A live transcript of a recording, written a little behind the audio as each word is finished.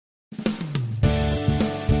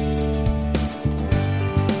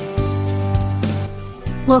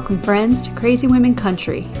Welcome, friends, to Crazy Women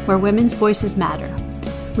Country, where women's voices matter.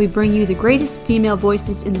 We bring you the greatest female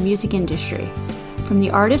voices in the music industry, from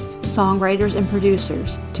the artists, songwriters, and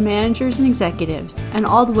producers, to managers and executives, and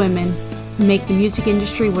all the women who make the music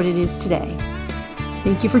industry what it is today.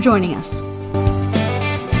 Thank you for joining us.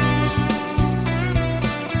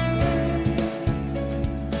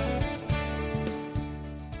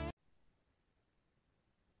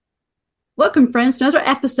 Welcome, friends, to another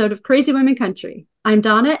episode of Crazy Women Country. I'm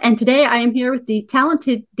Donna, and today I am here with the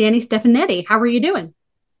talented Danni Stefanetti. How are you doing?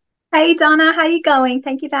 Hey, Donna. How are you going?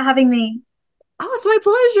 Thank you for having me. Oh, it's my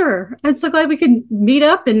pleasure. I'm so glad we can meet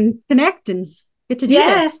up and connect and get to do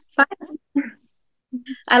this. Fine.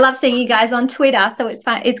 I love seeing you guys on Twitter, so it's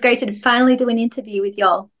fun. It's great to finally do an interview with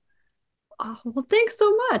y'all. Oh, well, thanks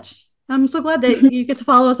so much. I'm so glad that you get to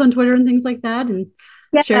follow us on Twitter and things like that and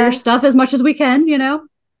share your stuff as much as we can, you know?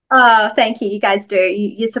 Oh, thank you. You guys do.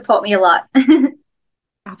 You support me a lot.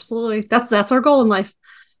 Absolutely. That's our goal in life.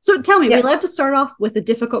 So tell me, we love to start off with a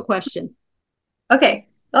difficult question. Okay.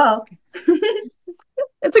 Oh.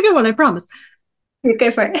 It's a good one, I promise. You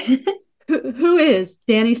go for it. Who is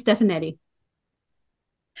Danni Stefanetti?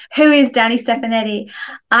 Who is Danni Stefanetti?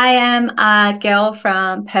 I am a girl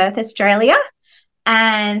from Perth, Australia,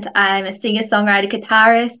 and I'm a singer-songwriter,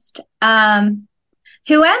 guitarist.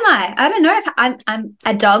 Who am I? I don't know. I'm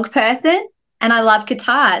a dog person, and I love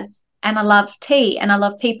guitars, and I love tea, and I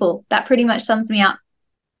love people. That pretty much sums me up.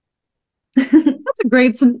 That's a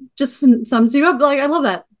great, just sums you up. Like, I love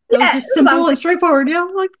that. That was just simple and straightforward. You know,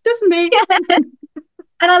 like, this is me. Yeah.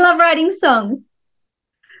 And I love writing songs.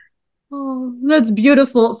 Oh, that's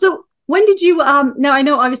beautiful. So when did you, now I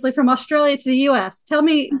know obviously from Australia to the US, tell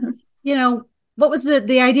me, you know, what was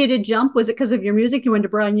the idea to jump? Was it because of your music? You wanted to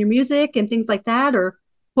broaden your music and things like that? Or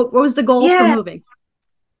what was the goal for moving?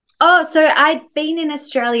 Oh, so I'd been in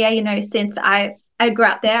Australia, you know, since I grew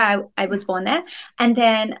up there. I was born there. And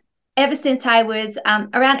then ever since I was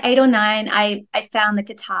around 8 or 9, I found the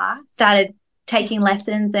guitar, started taking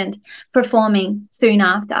lessons and performing soon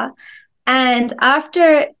after. And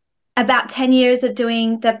after about 10 years of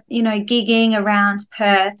doing the, you know, gigging around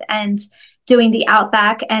Perth and doing the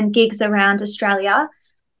Outback and gigs around Australia,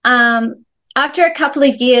 after a couple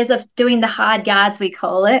of years of doing the hard yards, we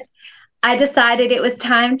call it, I decided it was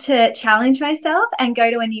time to challenge myself and go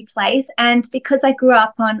to a new place. And because I grew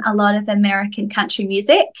up on a lot of American country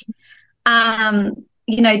music,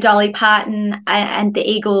 you know, Dolly Parton and the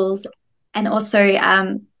Eagles, and also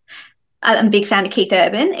I'm a big fan of Keith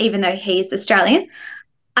Urban, even though he's Australian.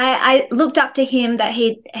 I looked up to him that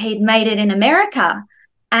he'd made it in America,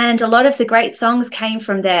 and a lot of the great songs came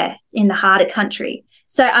from there in the heart of country.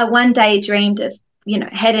 So I one day dreamed of, you know,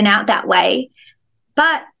 heading out that way.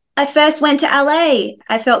 But I first went to LA.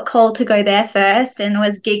 I felt called to go there first and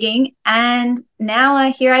was gigging. And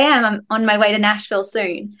now here I am. I'm on my way to Nashville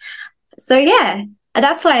soon. So, yeah,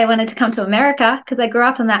 that's why I wanted to come to America, because I grew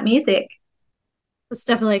up on that music. It's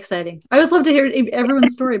definitely exciting. I always love to hear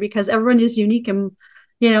everyone's story because everyone is unique and,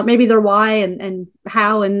 you know, maybe their why and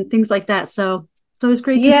how and things like that. So it's always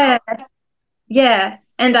great to know. Yeah.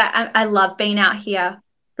 And I love being out here.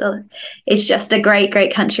 So it's just a great,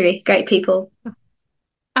 great country, great people.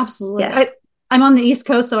 Absolutely. Yeah. I'm on the East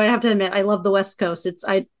Coast, so I have to admit I love the West Coast.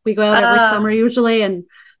 We go out every summer usually and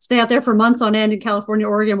stay out there for months on end in California,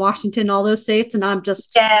 Oregon, Washington, all those states. And I'm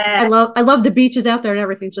just I love the beaches out there and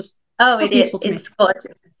everything. Just it is. It's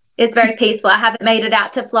gorgeous. It's very peaceful. I haven't made it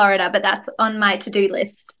out to Florida, but that's on my to-do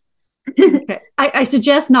list. Okay. I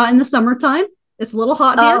suggest not in the summertime. It's a little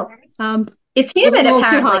hot here. It's humid, a little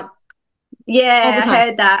apparently. Too hot. Yeah, I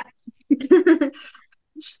heard that.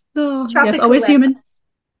 Yes, always humid.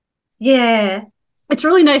 Yeah. It's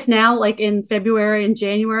really nice now, like in February and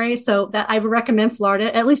January. So that I would recommend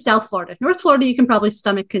Florida, at least South Florida. North Florida, you can probably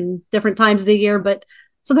stomach in different times of the year, but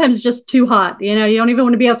sometimes it's just too hot. You know, you don't even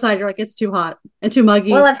want to be outside. You're like, it's too hot and too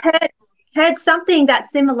muggy. Well, I've heard something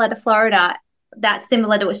that's similar to Florida, that's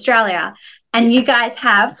similar to Australia. And you guys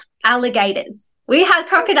have alligators. We have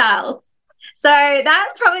crocodiles. So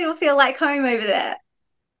that probably will feel like home over there.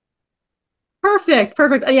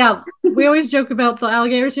 Perfect. Yeah, we always joke about the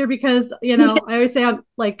alligators here because, you know, I always say I'm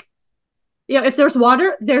like, you know, if there's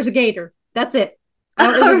water, there's a gator. That's it.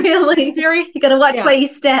 Oh, really? Theory? You got to watch where you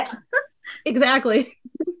step. Exactly.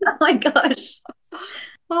 Oh, my gosh.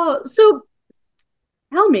 Oh, so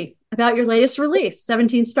tell me about your latest release,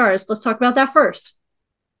 17 Stars. Let's talk about that first.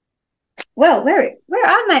 Well, where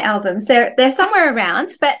are my albums? They're somewhere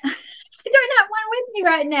around, but I don't have one with me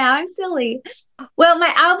right now. I'm silly. Well,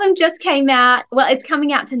 my album just came out. Well, it's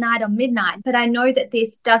coming out tonight on midnight, but I know that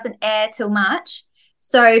this doesn't air till March.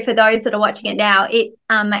 So for those that are watching it now,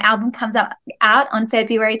 my album comes out on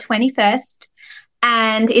February 21st,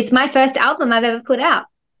 and it's my first album I've ever put out.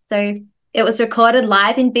 So it was recorded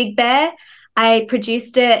live in Big Bear. I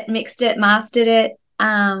produced it, mixed it, mastered it,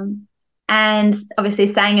 and obviously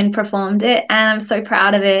sang and performed it. And I'm so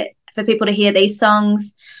proud of it for people to hear these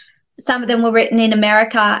songs. Some of them were written in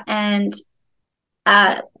America and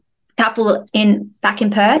a couple back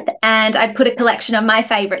in Perth. And I put a collection of my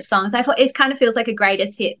favorite songs. I thought it kind of feels like a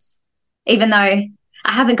greatest hits, even though I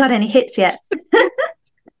haven't got any hits yet.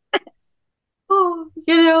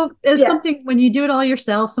 Oh, there's something when you do it all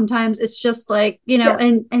yourself, sometimes it's just like,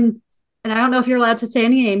 and I don't know if you're allowed to say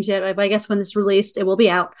any names yet, but I guess when this released, it will be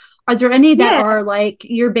out. Are there any that are like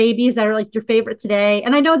your babies that are like your favorite today?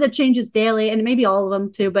 And I know that changes daily and maybe all of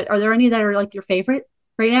them too, but are there any that are like your favorite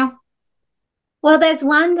right now? Well, there's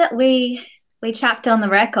one that we chucked on the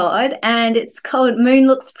record, and it's called Moon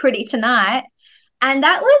Looks Pretty Tonight. And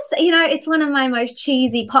that was, it's one of my most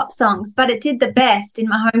cheesy pop songs, but it did the best in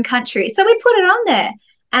my home country. So we put it on there.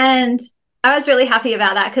 And I was really happy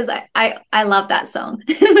about that because I love that song.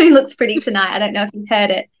 Moon Looks Pretty Tonight. I don't know if you've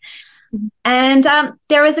heard it. And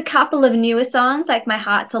there was a couple of newer songs like My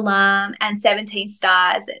Heart's Alarm and 17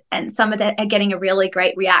 Stars, and some of that are getting a really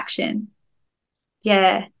great reaction.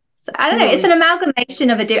 Yeah. So I don't know. It's an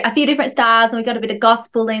amalgamation of a few different styles, and we got a bit of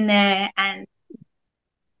gospel in there. And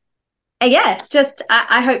yeah, just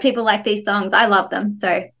I hope people like these songs. I love them.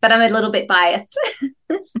 So, but I'm a little bit biased.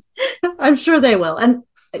 I'm sure they will. And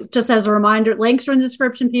just as a reminder, links are in the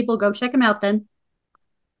description. People go check them out then.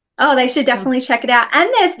 Oh, they should definitely check it out.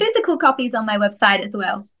 And there's physical copies on my website as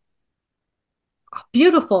well. Oh,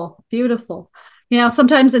 beautiful, beautiful.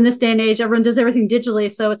 Sometimes in this day and age, everyone does everything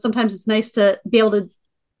digitally. So sometimes it's nice to be able to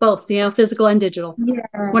both, physical and digital. Yeah,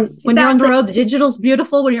 when you're on the road, the digital's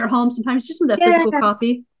beautiful. When you're at home, sometimes just with that physical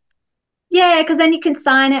copy. Yeah, because then you can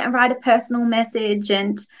sign it and write a personal message.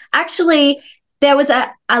 And actually, there was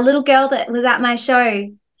a little girl that was at my show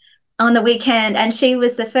on the weekend, and she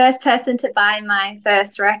was the first person to buy my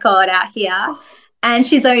first record out here. And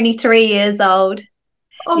she's only 3 years old.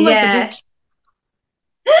 Oh, my goodness.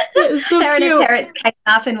 That is so her cute. And her parents came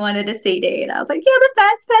up and wanted a CD. And I was like, you're the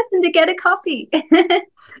first person to get a copy.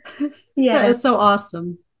 Yeah. That is so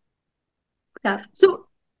awesome. Yeah. So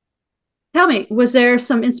tell me, was there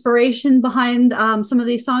some inspiration behind some of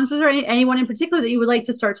these songs? Was there anyone in particular that you would like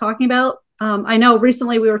to start talking about? I know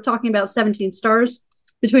recently we were talking about 17 Stars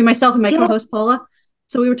between myself and my co-host Paula.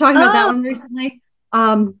 So we were talking about that one recently.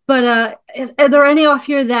 But are there any off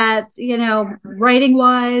here that, writing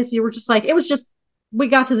wise, you were just like, it was just, we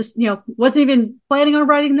got to this, wasn't even planning on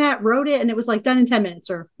writing that, wrote it, and it was like done in 10 minutes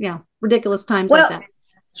or, ridiculous times like that?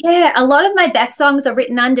 Yeah, a lot of my best songs are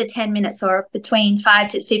written under 10 minutes or between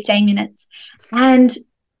 5 to 15 minutes. And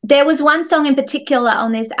there was one song in particular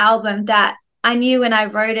on this album that I knew when I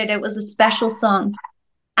wrote it, it was a special song.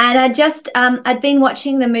 And I'd been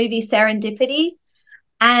watching the movie Serendipity,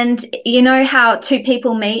 and you know how two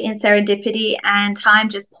people meet in serendipity and time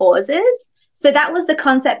just pauses? So that was the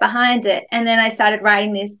concept behind it. And then I started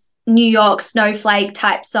writing this New York snowflake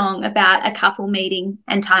type song about a couple meeting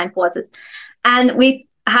and time pauses. And we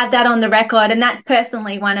had that on the record, and that's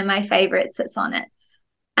personally one of my favorites that's on it.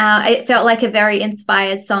 It felt like a very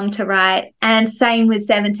inspired song to write. And same with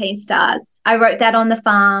 17 Stars. I wrote that on the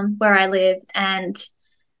farm where I live, and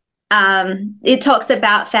it talks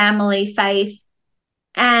about family, faith,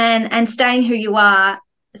 and staying who you are.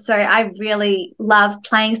 So I really love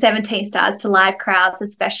playing 17 Stars to live crowds,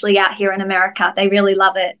 especially out here in America. They really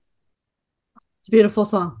love it. It's a beautiful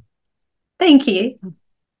song. Thank you.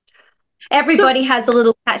 Everybody has a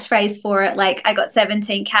little catchphrase for it, like I got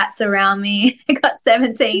 17 cats around me. I got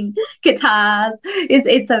 17 guitars.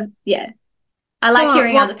 I like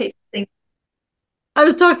hearing other people sing. I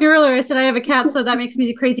was talking earlier. I said I have a cat, so that makes me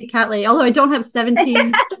the crazy cat lady. Although I don't have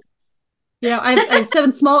 17. I have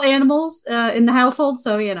 7 small animals in the household,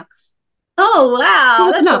 so Oh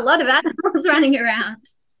wow, that's a lot of animals running around.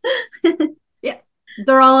 Yeah,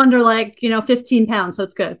 they're all under 15 pounds, so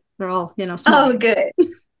it's good. They're all small. Oh, good.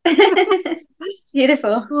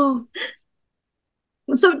 Beautiful. Oh.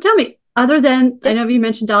 So tell me, other than I know you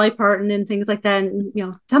mentioned Dolly Parton and things like that, and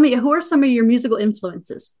tell me, who are some of your musical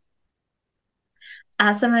influences?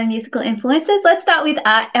 Some of my musical influences. Let's start with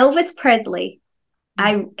Elvis Presley.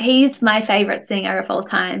 He's my favorite singer of all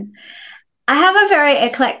time. I have a very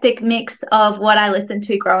eclectic mix of what I listened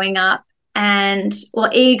to growing up, and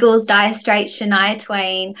Eagles, Dire Straits, Shania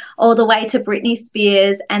Twain, all the way to Britney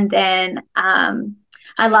Spears, and then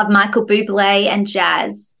I love Michael Bublé and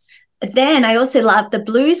jazz. But then I also love the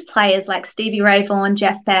blues players like Stevie Ray Vaughan,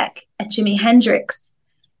 Jeff Beck, and Jimi Hendrix.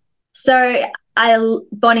 So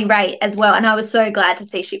Bonnie Raitt as well. And I was so glad to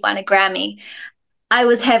see she won a Grammy. I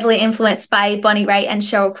was heavily influenced by Bonnie Raitt and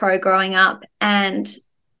Sheryl Crow growing up, and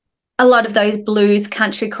a lot of those blues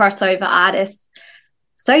country crossover artists.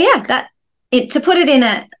 So yeah, to put it in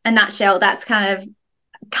a nutshell, that's kind of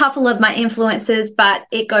a couple of my influences, but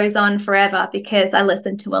it goes on forever because I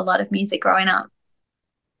listened to a lot of music growing up.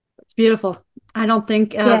 It's beautiful. I don't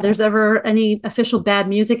think there's ever any official bad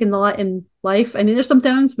music in life. I mean, there's some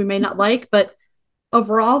things we may not like, but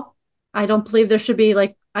overall, I don't believe there should be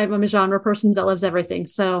like, I'm a genre person that loves everything.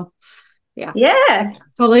 So yeah,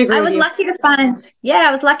 totally agree. I was lucky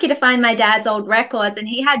to find my dad's old records, and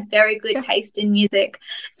he had very good taste in music.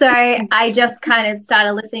 So I just kind of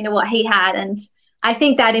started listening to what he had, and I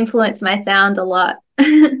think that influenced my sound a lot.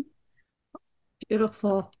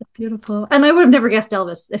 Beautiful. And I would have never guessed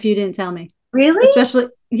Elvis if you didn't tell me. Really? Especially,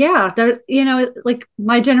 there, like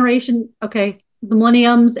my generation, okay, the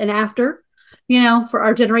millenniums and after, for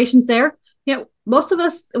our generations there, most of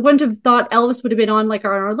us wouldn't have thought Elvis would have been on like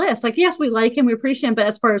our list. Like, yes, we like him, we appreciate him, but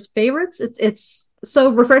as far as favorites, it's so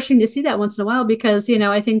refreshing to see that once in a while because,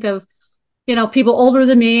 I think of, people older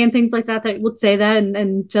than me and things like that would say that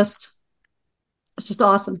and just, it's just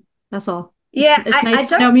awesome. That's all. Yeah. It's nice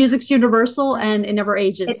to know music's universal and it never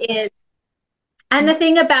ages. It is. And the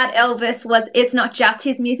thing about Elvis was it's not just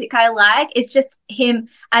his music I like, it's just him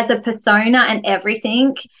as a persona and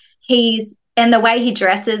everything. And the way he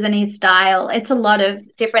dresses and his style, it's a lot of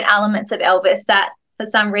different elements of Elvis that for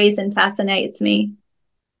some reason fascinates me.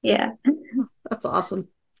 Yeah. That's awesome.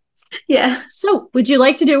 Yeah. So would you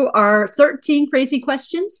like to do our 13 crazy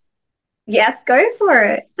questions? Yes, go for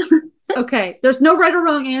it. Okay. There's no right or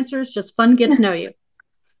wrong answers, just fun get to know you.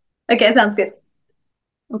 Okay, sounds good.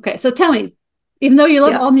 Okay. So tell me, even though you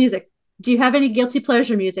love all music, do you have any guilty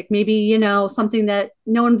pleasure music? Maybe, something that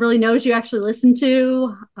no one really knows you actually listen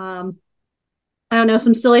to? I don't know,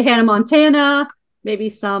 some silly Hannah Montana, maybe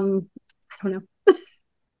some, I don't know.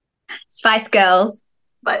 Spice Girls.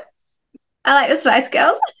 But I like the Spice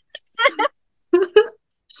Girls.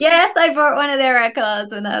 Yes, I bought one of their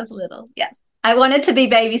records when I was little. Yes. I wanted to be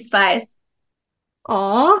Baby Spice.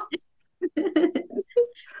 Aw.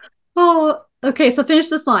 Oh, okay, so finish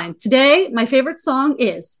this line. Today, my favorite song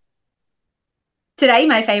is.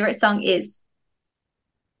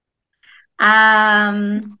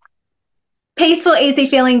 Peaceful, Easy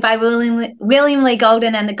Feeling by William Lee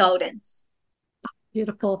Golden and the Goldens.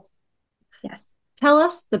 Beautiful. Yes. Tell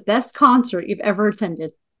us the best concert you've ever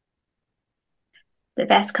attended. The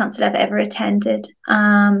best concert I've ever attended.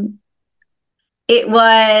 It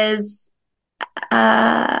was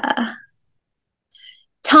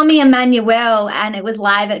Tommy Emmanuel, and it was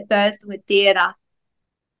live at Burswood Theatre.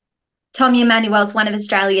 Tommy Emmanuel is one of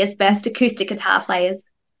Australia's best acoustic guitar players.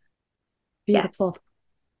 Beautiful.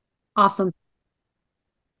 Yeah. Awesome.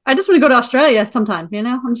 I just want to go to Australia sometime,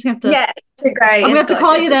 I'm just going to have to. Yeah, great. I'm going to have to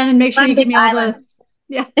call you then and make sure you give me all the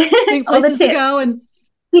big places to go. And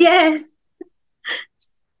yes.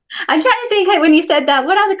 I'm trying to think, when you said that,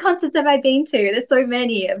 what other concerts have I been to? There's so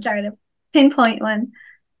many. I'm trying to pinpoint one.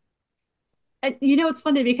 And, it's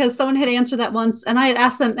funny because someone had answered that once and I had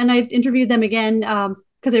asked them and I interviewed them again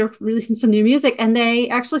because they were releasing some new music and they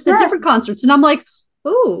actually said different concerts. And I'm like,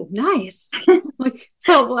 oh, nice.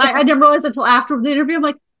 So I didn't realize until after the interview. I'm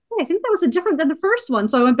like, hey, I think that was different than the first one.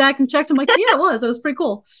 So I went back and checked. I'm like, yeah, it was. It was pretty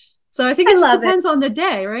cool. So I think it just depends on the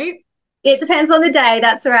day, right? It depends on the day.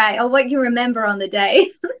 That's right. Or what you remember on the day.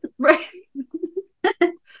 Right.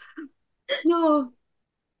 No.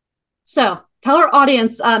 So tell our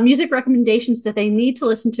audience music recommendations that they need to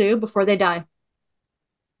listen to before they die.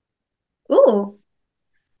 Ooh.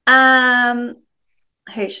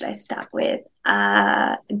 Who should I start with?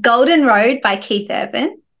 Golden Road by Keith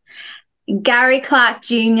Urban. Gary Clark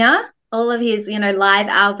Jr., all of his, live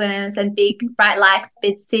albums and Big Bright Lights,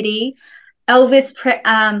 Big City. Elvis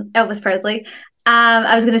Presley.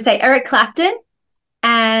 I was going to say Eric Clapton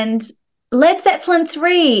and Led Zeppelin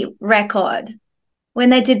 3 record when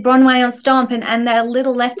they did Bon Voyant Stomp and their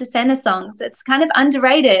little Left to Center songs. It's kind of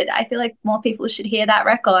underrated. I feel like more people should hear that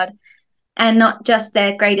record and not just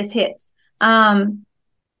their greatest hits. And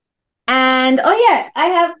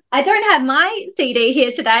I don't have my CD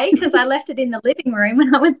here today because I left it in the living room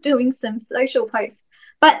when I was doing some social posts.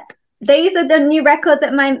 But these are the new records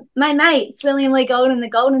that my mates, William Lee Golden and the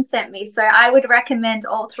Golden, sent me. So I would recommend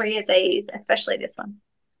all three of these, especially this one.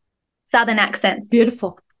 Southern accents.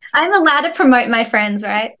 Beautiful. I'm allowed to promote my friends,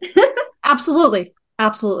 right? Absolutely.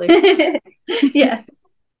 Yeah.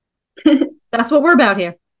 That's what we're about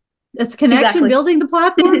here. It's connection, Exactly. building the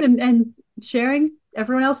platform, and sharing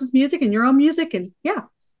everyone else's music and your own music. And yeah,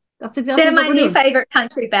 that's exactly They're what my we're new doing. favorite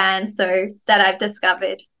country band, so that I've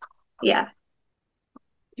discovered. Yeah.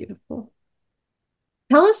 Beautiful.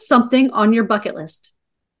 Tell us something on your bucket list.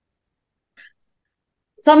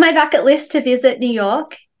 It's on my bucket list to visit New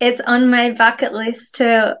York. It's on my bucket list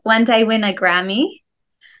to one day win a Grammy.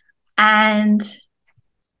 And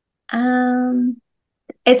um,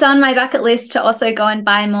 it's on my bucket list to also go and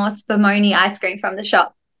buy more Spumoni ice cream from the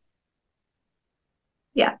shop.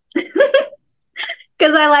 Yeah.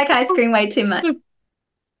 Because I like ice cream way too much.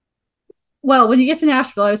 Well, when you get to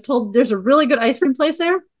Nashville, I was told there's a really good ice cream place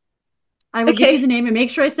there. I will get you the Okay. name and make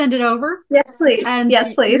sure I send it over. Yes, please. And Yes,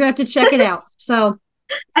 you're please. gonna have to check it out. So,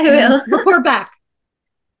 I and then will. report back.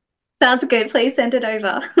 Sounds good. Please send it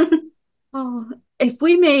over. Oh, if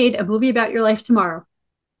we made a movie about your life tomorrow,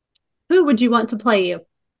 who would you want to play you?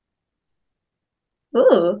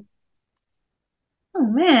 Ooh. Oh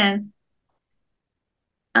man.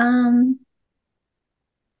 Um,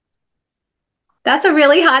 that's a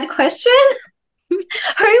really hard question.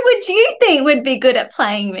 Who would you think would be good at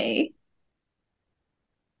playing me?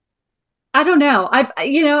 I don't know.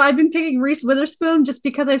 I've been picking Reese Witherspoon just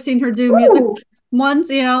because I've seen her do music Ooh, once,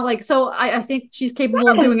 like so I think she's capable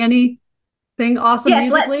of doing yes. anything awesome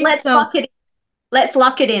Yes, let's musically. let's So lock it in. Let's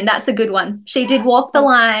lock it in. That's a good one. She did Walk the oh,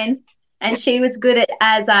 Line and she was good at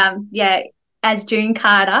as June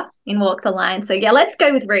Carter in Walk the Line. So yeah, let's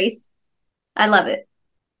go with Reese. I love it.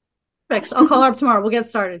 fixed. I'll call her up tomorrow. We'll get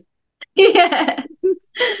started. Yeah.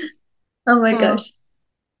 Oh my Oh, gosh.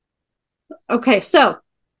 okay. So,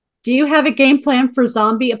 do you have a game plan for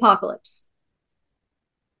zombie apocalypse?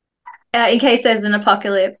 In case there's an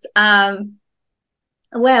apocalypse.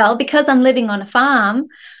 Well, because I'm living on a farm,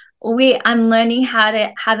 I'm learning how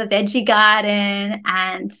to have a veggie garden,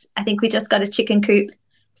 and I think we just got a chicken coop.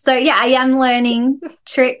 So yeah, I am learning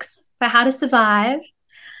tricks for how to survive.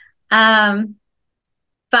 Um,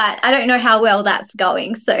 but I don't know how well that's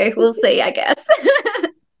going, so we'll see, I guess.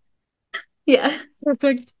 Yeah.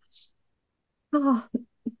 Perfect. Oh,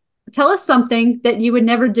 tell us something that you would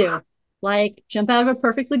never do, like jump out of a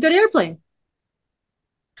perfectly good airplane.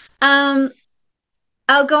 Um,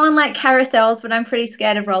 I'll go on like carousels, but I'm pretty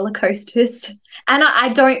scared of roller coasters, and I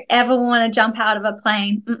don't ever want to jump out of a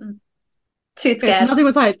plane. Too Okay, so scared. nothing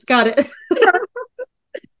with heights. Got it.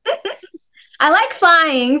 I like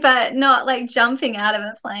flying, but not like jumping out of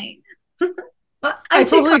a plane. I I'm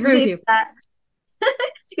too totally agree with clumsy you. for that.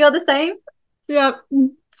 You're the same? Yeah.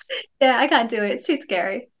 Yeah, I can't do it. It's too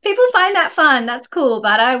scary. People find that fun. That's cool,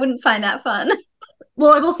 but I wouldn't find that fun.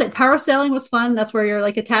 Well, I will say parasailing was fun. That's where you're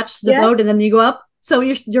like attached to the Yeah. boat and then you go up. So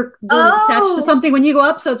you're attached to Oh, something when you go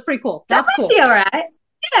up. So it's pretty cool. that That's might cool. be all right.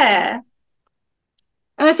 Yeah,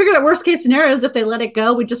 And I figured at worst case scenarios, if they let it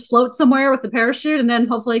go, we just float somewhere with the parachute and then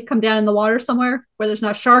hopefully come down in the water somewhere where there's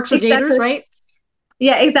not sharks or gators, exactly. right?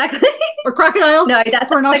 Yeah, exactly. Or crocodiles No, that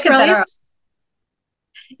for sounds in like a Australia. better.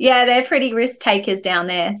 Yeah, they're pretty risk takers down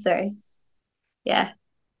there. So yeah.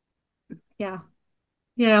 Yeah.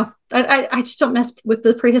 I just don't mess with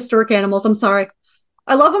the prehistoric animals. I'm sorry.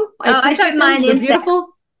 I love them. I Oh, I don't appreciate them. mind They're insects.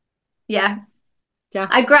 beautiful. Yeah. Yeah.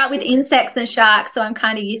 I grew up with insects and sharks, so I'm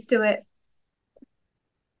kind of used to it.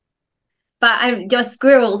 But your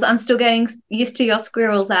squirrels, I'm still getting used to your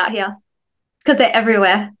squirrels out here because they're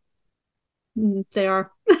everywhere. They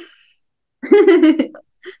are.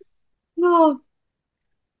 Oh.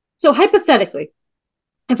 So hypothetically,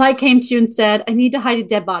 if I came to you and said, I need to hide a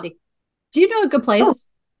dead body, do you know a good Oh, place?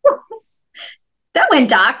 that went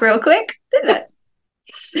dark real quick, didn't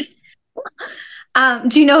it?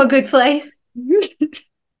 Do you know a good place?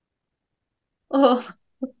 Oh,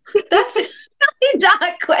 that's a really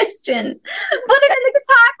dark question. Put it in the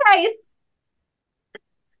guitar case.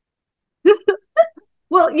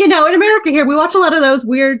 Well, in America here, we watch a lot of those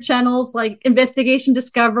weird channels like Investigation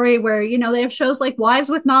Discovery, where, they have shows like Wives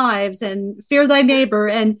with Knives and Fear Thy Neighbor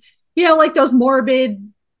and, like those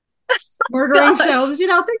morbid murdering Gosh. shows, things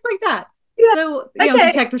like that. Yeah. So, Okay.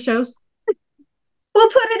 detective shows. We'll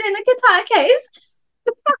put it in the I guitar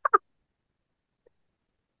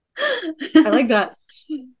like case. that.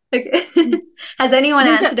 Okay. Has anyone I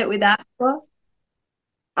think that answered it with that before?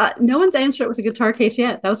 no one's answered it with a guitar case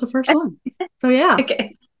yet. That was the first one. So, yeah.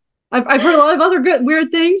 Okay. I've heard a lot of other good,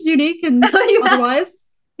 weird things, unique and Oh, you have? otherwise,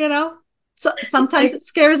 So sometimes Okay. it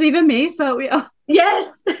scares even me. So, yeah.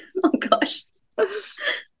 Yes. Oh gosh.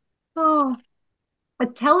 Oh,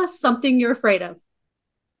 but tell us something you're afraid of.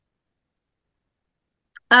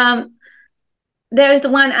 Um, there's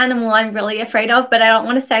one animal I'm really afraid of, but I don't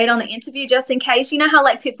want to say it on the interview just in case. You know how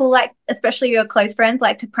like people like, especially your close friends,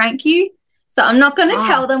 like to prank you. So I'm not going to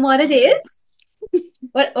tell Ah, them what it is.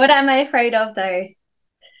 What am I afraid of though?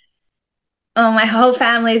 Oh, my whole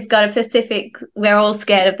family's got a Pacific. We're all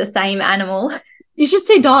scared of the same animal. you should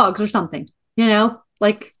say dogs or something,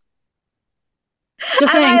 like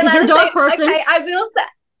just Am saying, I because you're allowed a to say? dog person. Okay, I will say.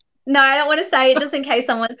 No, I don't want to say it just in case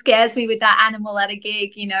someone scares me with that animal at a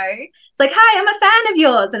gig, It's like, hi, I'm a fan of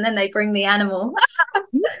yours. And then they bring the animal.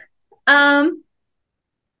 Um,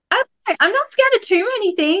 I'm not scared of too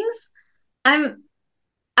many things. I'm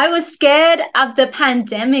I was scared of the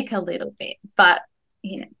pandemic a little bit, but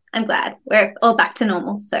I'm glad we're all back to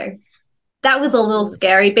normal. So that was a little Absolutely.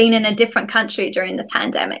 scary being in a different country during the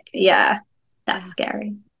pandemic. Yeah, that's Yeah.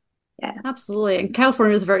 scary. Yeah. Absolutely. And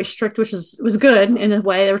California was very strict, which was good in a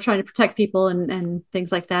way. They were trying to protect people and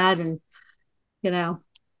things like that. And, you know,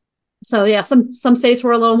 so yeah, some states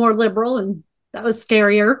were a little more liberal and that was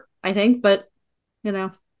scarier, I think. But, you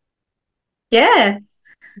know, Yeah.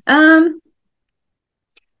 Um,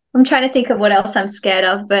 I'm trying to think of what else I'm scared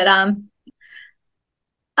of, but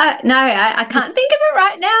no, I can't think of it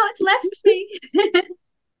right now. It's left me.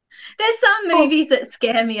 There's some oh, movies that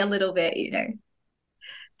scare me a little bit,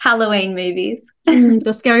 Halloween movies.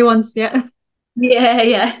 the scary ones. Yeah. Yeah,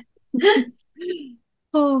 yeah.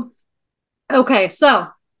 Oh, okay. So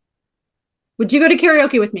would you go to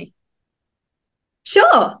karaoke with me?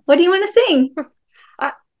 Sure. What do you want to sing?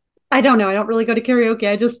 I, I don't know. I don't really go to karaoke.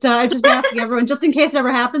 I've just been asking everyone just in case it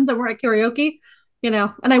ever happens that we're at karaoke, and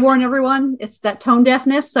I warn everyone it's that tone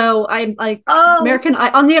deafness. So I'm like Oh,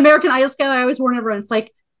 On the American Idol scale, I always warn everyone. It's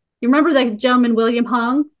like, you remember that gentleman, William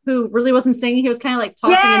Hung, who really wasn't singing. He was kind of like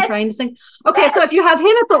talking and trying to yes, sing. Okay. So if yes. you have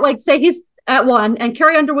him at like, say he's at 1 and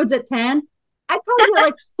Carrie Underwood's at 10, I'd probably do it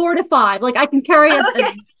like 4 to 5. Like I can carry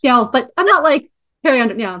Okay, but I'm not like Carrie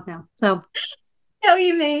Under, no. know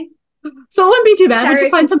you mean. So it wouldn't be too bad. We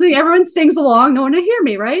just find Karaoke. something everyone sings along. No one to hear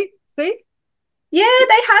me, right? See? Yeah,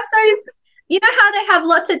 they have those. You know how they have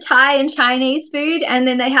lots of Thai and Chinese food, and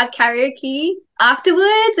then they have karaoke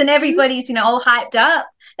afterwards, and Mhm. everybody's, all hyped up.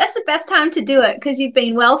 That's the best time to do it because you've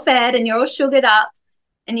been well fed and you're all sugared up,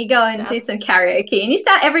 and you go and do That's some karaoke, and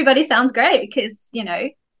everybody sounds great because they've had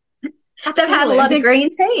a absolutely. I lot of think green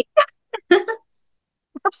tea.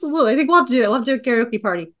 absolutely. I think we'll have to do that. We'll have to do a karaoke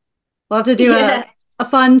party. We'll have to do Yeah, a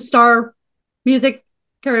fun star music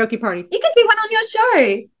karaoke party. you could do one on your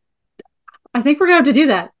show, I think we're gonna have to do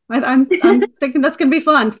that. I'm thinking that's gonna be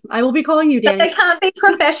fun. I will be calling you, but they Danny. can't be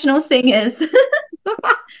professional singers.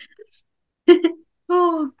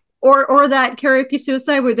 Oh, or that karaoke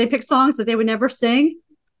suicide where they pick songs that they would never sing.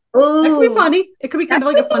 That could be Oh, funny. It could be kind that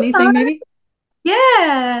of like a would be funny thing, fun. maybe.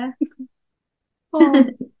 Yeah. Oh,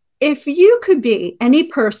 if you could be any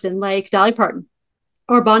person like Dolly Parton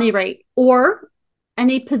or Bonnie Raitt, or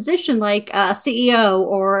any position like a CEO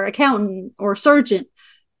or accountant or surgeon,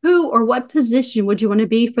 who or what position would you want to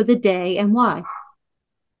be for the day and why?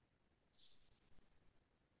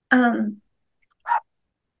 Um,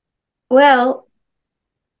 well,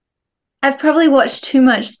 I've probably watched too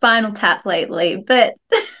much Spinal Tap lately, but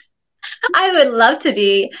I would love to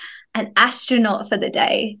be an astronaut for the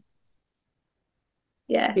day.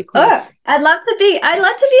 Yeah. Be cool. Oh, I'd love to be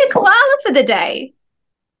a koala for the day.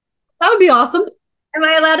 That would be awesome. Am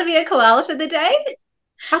I allowed to be a koala for the day?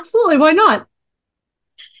 Absolutely. Why not?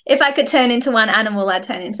 If I could turn into one animal, I'd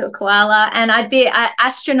turn into a koala and I'd be an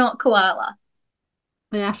astronaut koala.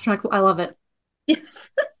 An astronaut. I love it. Yes.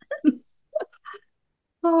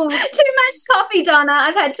 Oh, Too much coffee, Donna.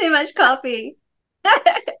 I've had too much coffee.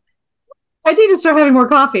 I need to start having more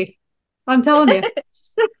coffee. I'm telling you.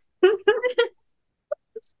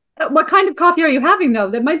 What kind of coffee are you having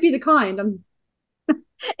though? That might be the kind.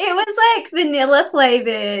 It was like vanilla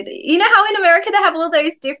flavored. You know how in America they have all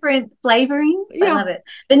those different flavorings? I Yeah, love it.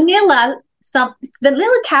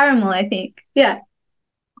 Vanilla caramel, I think. Yeah.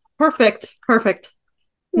 perfect. Perfect.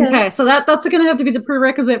 Yeah. Okay, so that's going to have to be the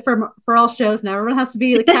prerequisite for all shows now. Everyone has to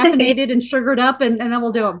be like, caffeinated and sugared up, and then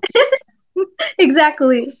we'll do them.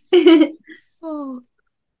 Exactly. Oh.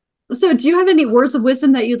 So, do you have any words of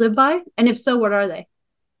wisdom that you live by? And if so, what are they?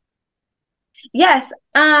 Yes.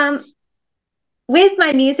 With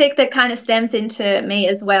my music that kind of stems into me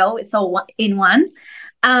as well. It's all in one.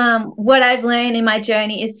 What I've learned in my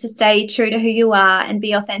journey is to stay true to who you are and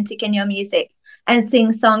be authentic in your music and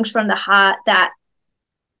sing songs from the heart that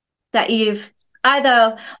you've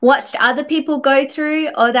either watched other people go through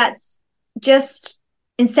or that's just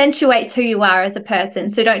accentuates who you are as a person.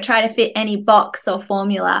 So don't try to fit any box or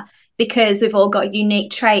formula because we've all got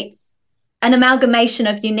unique traits, an amalgamation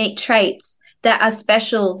of unique traits that are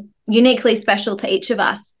special, uniquely special to each of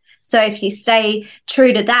us. So if you stay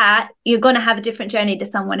true to that, you're going to have a different journey to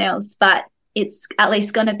someone else. But it's at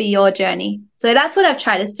least going to be your journey. So that's what I've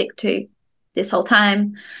tried to stick to this whole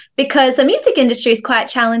time, because the music industry is quite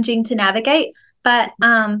challenging to navigate. But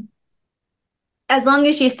as long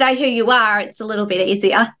as you stay who you are, it's a little bit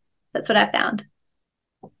easier. That's what I found.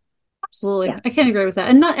 Absolutely. Yeah. I can't agree with that.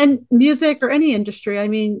 And music or any industry. I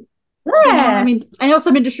mean, Yeah. I know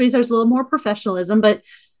some industries there's a little more professionalism, but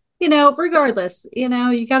regardless, you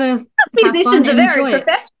gotta Us have fun musicians are and very enjoy it.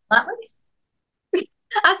 professional, aren't we?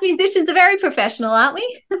 Us musicians are very professional, aren't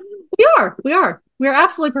we? We are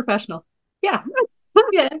absolutely professional. Yeah.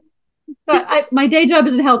 Yeah. My day job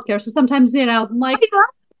is in healthcare, so sometimes I'm like,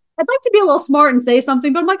 I'd like to be a little smart and say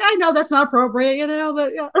something, but I'm like, I know that's not appropriate,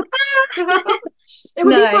 but yeah. It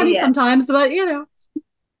would be No, funny yeah. sometimes, but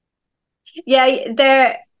Yeah,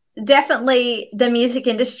 they're definitely, the music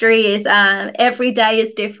industry is every day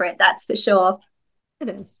is different, that's for sure. it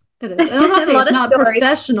is. It is. And I'm not A saying it's lot of not stories.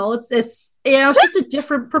 professional. It's just a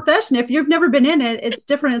different profession. If you've never been in it, it's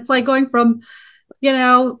different. It's like going from,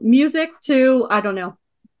 music to, I don't know,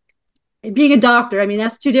 being a doctor. I mean,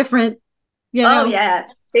 that's two different, you Oh know, yeah,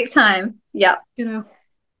 big time. Yeah. you know.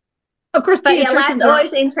 Of course, But yeah, life's pediatricians are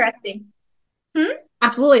always interesting. Hmm?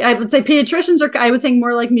 absolutely. I would say pediatricians are. I would think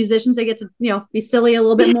more like musicians. They get to be silly a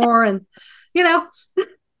little bit more, and you know,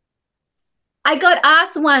 I got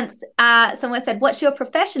asked once, someone said, "What's your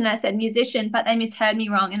profession?" I said musician, but they misheard me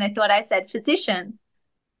wrong and they thought I said physician.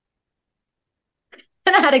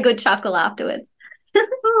 And I had a good chuckle afterwards.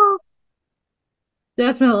 oh,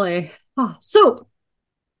 definitely. Oh, so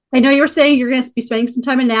I know you were saying you're going to be spending some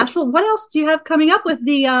time in Nashville. What else do you have coming up with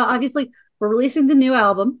the? Obviously, we're releasing the new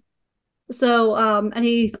album. So,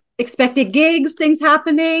 any expected gigs, things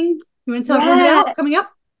happening? You want to tell everyone Yeah. about coming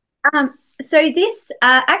up? So this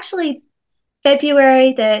actually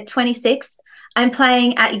February the 26th, I'm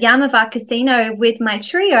playing at Yamava Casino with my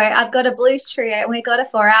trio. I've got a blues trio and we got a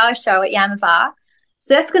 4-hour show at Yamava.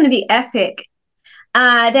 So that's going to be epic.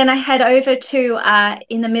 Then I head over to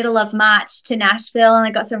in the middle of March to Nashville, and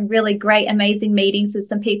I got some really great, amazing meetings with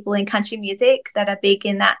some people in country music that are big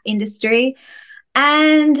in that industry.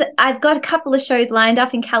 And I've got a couple of shows lined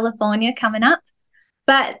up in California coming up.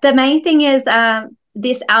 But the main thing is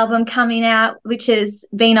this album coming out, which has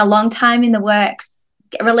been a long time in the works,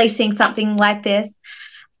 releasing something like this.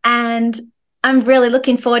 And I'm really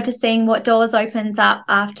looking forward to seeing what doors opens up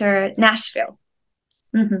after Nashville.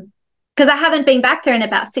 Because I haven't been back there in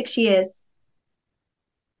about 6 years.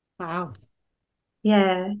 Wow.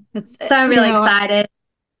 Yeah. It's So I'm really excited.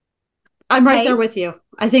 I'm right there Hey? with you.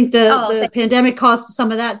 I think the Oh, the pandemic caused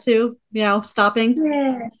some of that too, stopping.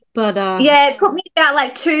 yeah. But Yeah, it put me about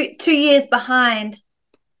like two years behind.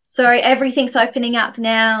 So everything's opening up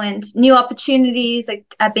now and new opportunities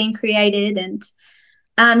are being created, and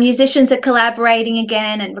musicians are collaborating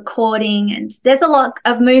again and recording, and there's a lot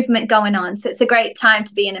of movement going on. So it's a great time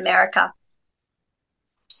to be in America.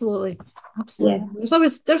 absolutely, Yeah. absolutely.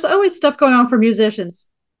 There's always stuff going on for musicians,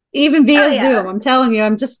 even Oh, via yeah. Zoom. I'm telling you,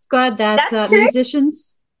 I'm just glad that That's true.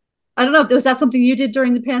 musicians. I don't know. Was that something you did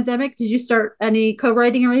during the pandemic? Did you start any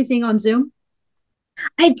co-writing or anything on Zoom?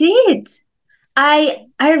 I did. I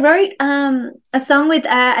wrote a song with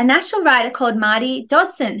a national writer called Marty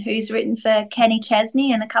Dodson, who's written for Kenny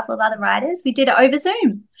Chesney and a couple of other writers. We did it over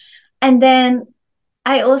Zoom. And then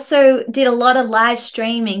I also did a lot of live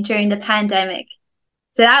streaming during the pandemic.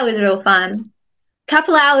 So that was real fun.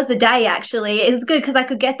 Couple hours a day, actually. It was good because I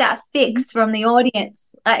could get that fix from the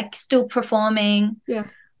audience, like still performing. Yeah.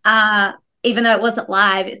 Uh, Even though it wasn't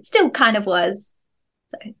live, it still kind of was.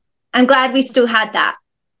 So I'm glad we still had that.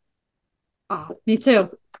 Oh, me too.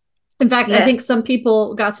 In fact, I Yeah. think some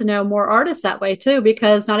people got to know more artists that way too,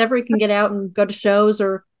 because not everybody can get out and go to shows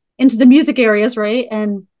or into the music areas, right?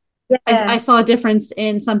 And I Yeah. saw a difference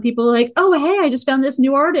in some people like, oh, hey, I just found this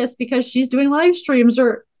new artist because she's doing live streams,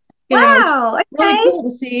 or, it's Wow. really Okay. cool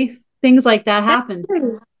to see things like that That's happen.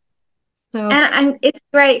 true. So, And it's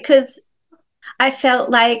great because I felt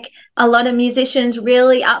like a lot of musicians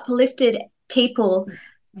really uplifted people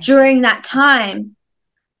during that time.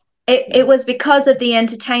 It was because of the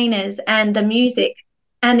entertainers and the music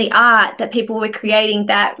and the art that people were creating,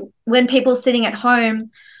 that when people sitting at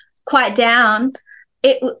home quite down,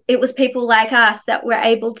 it was people like us that were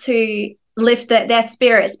able to lift their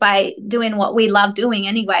spirits by doing what we love doing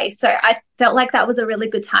anyway. So I felt like that was a really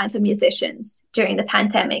good time for musicians during the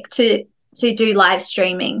pandemic to do live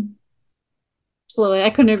streaming. absolutely. I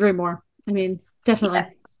couldn't agree more. I mean, definitely.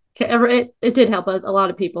 Yeah. It did help a lot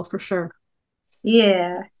of people for sure.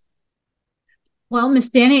 Yeah. Well, Miss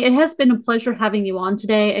Danny, it has been a pleasure having you on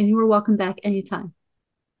today, and you are welcome back anytime.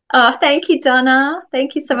 Oh, thank you, Donna.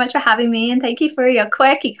 Thank you so much for having me, and thank you for your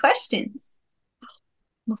quirky questions.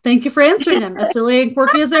 Well, thank you for answering them, as silly and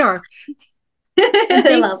quirky as they are.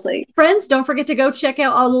 Lovely. Friends, don't forget to go check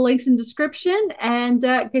out all the links in the description and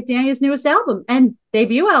get Danni's newest album and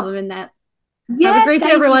debut album in that. Yes, have a great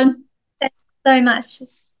day, everyone. Thanks so much.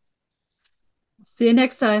 See you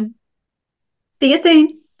next time. See you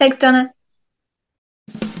soon. Thanks, Donna.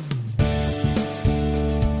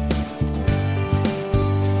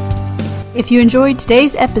 If you enjoyed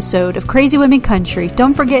today's episode of Crazy Women Country,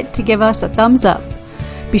 don't forget to give us a thumbs up.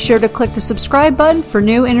 Be sure to click the subscribe button for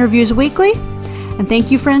new interviews weekly. And thank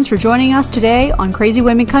you, friends, for joining us today on Crazy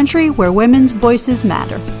Women Country, where women's voices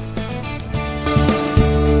matter.